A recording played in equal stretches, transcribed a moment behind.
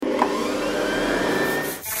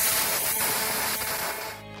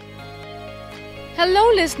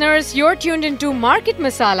Hello listeners, you're tuned into Market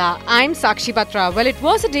Masala. I'm Sakshi Batra. Well, it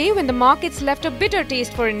was a day when the markets left a bitter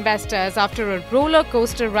taste for investors after a roller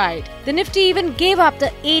coaster ride. The Nifty even gave up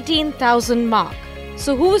the 18,000 mark.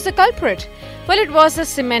 So who was the culprit? Well, it was the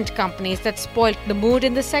cement companies that spoilt the mood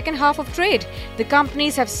in the second half of trade. The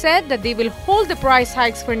companies have said that they will hold the price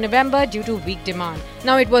hikes for November due to weak demand.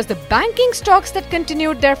 Now, it was the banking stocks that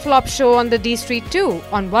continued their flop show on the D Street too,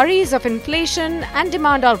 on worries of inflation and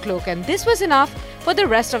demand outlook, and this was enough for the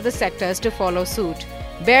rest of the sectors to follow suit.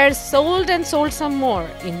 Bears sold and sold some more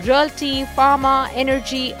in realty, pharma,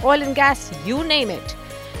 energy, oil and gas, you name it.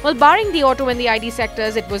 Well, barring the auto and the ID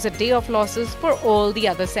sectors, it was a day of losses for all the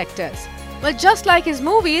other sectors. Well, just like his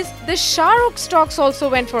movies, the Shah Rukh stocks also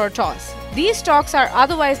went for a toss. These stocks are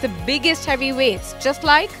otherwise the biggest heavyweights, just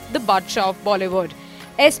like the Badshah of Bollywood.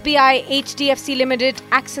 SBI, HDFC Limited,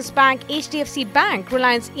 Axis Bank, HDFC Bank,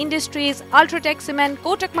 Reliance Industries, Ultratech Cement,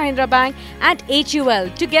 Kotak Mahindra Bank and HUL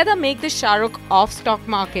together make the Shah Rukh of stock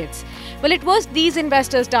markets. Well, it was these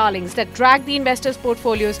investors' darlings that dragged the investors'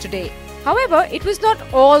 portfolios today. However, it was not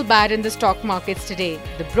all bad in the stock markets today.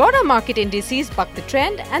 The broader market indices bucked the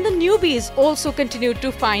trend and the newbies also continued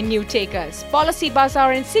to find new takers. Policy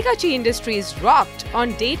Bazaar and Sikachi Industries rocked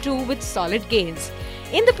on day 2 with solid gains.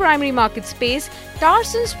 In the primary market space,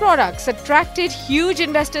 Tarson's products attracted huge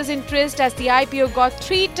investors' interest as the IPO got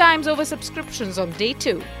 3 times oversubscriptions on day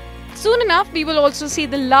 2. Soon enough, we will also see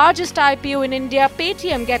the largest IPO in India,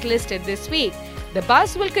 Paytm, get listed this week. The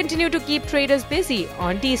buzz will continue to keep traders busy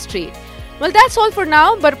on D Street. Well, that's all for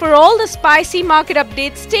now, but for all the spicy market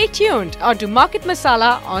updates, stay tuned onto Market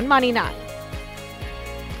Masala on Money Now.